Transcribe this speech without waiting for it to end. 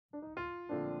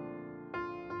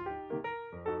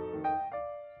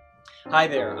Hi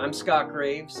there, I'm Scott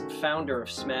Graves, founder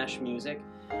of Smash Music.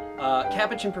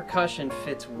 Capuchin Percussion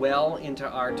fits well into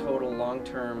our total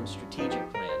long-term strategic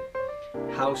plan.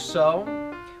 How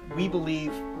so? We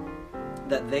believe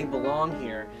that they belong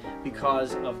here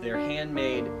because of their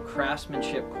handmade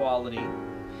craftsmanship quality,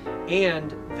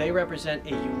 and they represent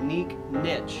a unique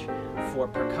niche for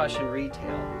percussion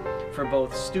retail for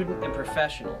both student and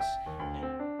professionals.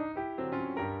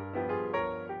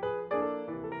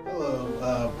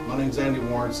 Hello, my name's Andy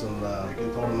Warntz, and I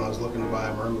told him I was looking to buy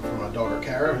a marimba for my daughter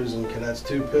Kara, who's in Cadets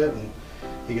 2 Pit, and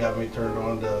he got me turned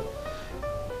on to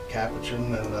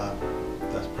Capuchin, and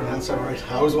did I pronounce that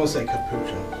right? I always want to say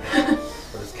Capuchin,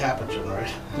 but it's Capuchin,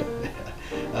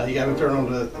 right? He got me turned on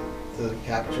to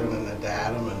Capuchin and to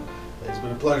Adam, and it's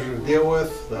been a pleasure to deal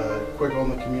with, quick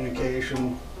on the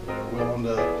communication, willing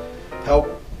to help,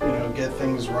 get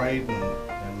things right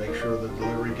and make sure the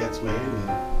delivery gets made,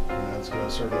 and it's going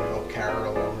to certainly help Kara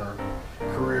along her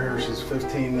career. She's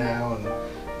 15 now, and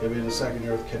going to be in the second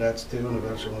year with Cadets 2, and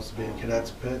eventually wants to be in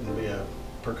Cadets Pit and be a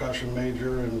percussion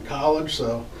major in college,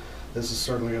 so this is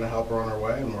certainly going to help her on her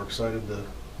way, and we're excited to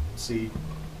see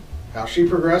how she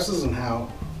progresses and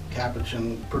how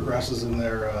Capuchin progresses in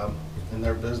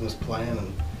their business plan,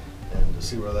 and to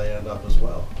see where they end up as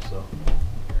well. So,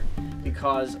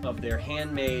 because of their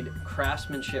handmade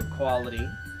craftsmanship quality,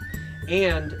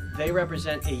 and they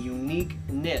represent a unique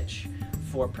niche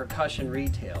for percussion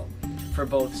retail for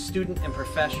both student and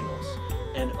professionals.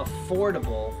 An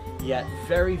affordable yet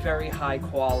very, very high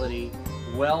quality,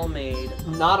 well made.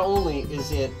 Not only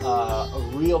is it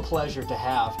a real pleasure to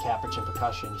have Capuchin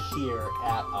Percussion here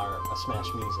at our Smash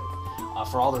Music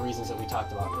for all the reasons that we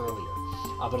talked about earlier,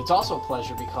 but it's also a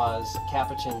pleasure because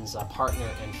Capuchin's partner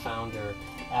and founder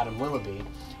Adam Willoughby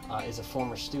is a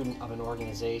former student of an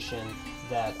organization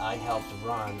that I helped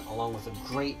run along with a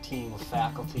great team of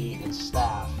faculty and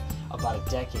staff about a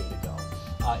decade ago.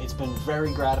 It's been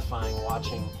very gratifying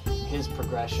watching his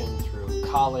progression through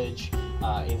college,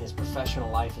 in his professional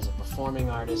life as a performing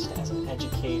artist, as an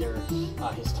educator,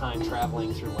 his time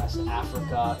traveling through West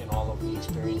Africa and all of the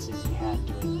experiences he had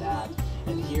doing that.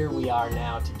 And here we are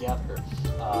now together,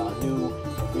 a new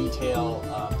retail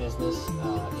business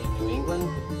in New England,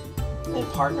 and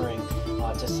partnering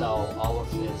to sell all of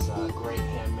his great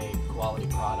handmade quality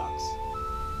products.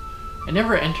 I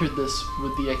never entered this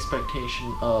with the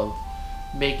expectation of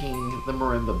making the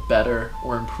marimba better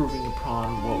or improving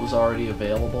upon what was already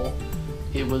available.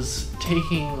 It was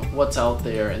taking what's out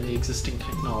there and the existing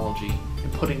technology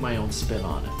and putting my own spin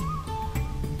on it.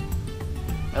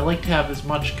 I like to have as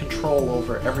much control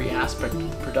over every aspect of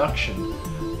the production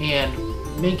and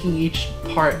making each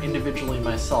part individually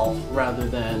myself rather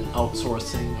than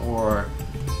outsourcing or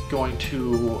going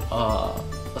to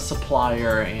a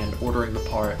supplier and ordering the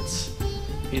parts.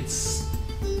 It's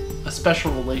a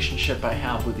special relationship I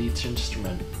have with each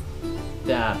instrument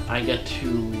that I get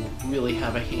to really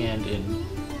have a hand in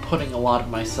putting a lot of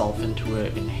myself into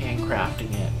it and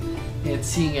handcrafting it and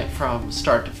seeing it from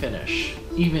start to finish,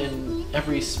 even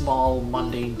every small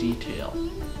mundane detail.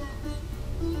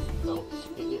 So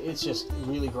it's just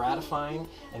really gratifying,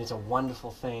 and it's a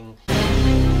wonderful thing.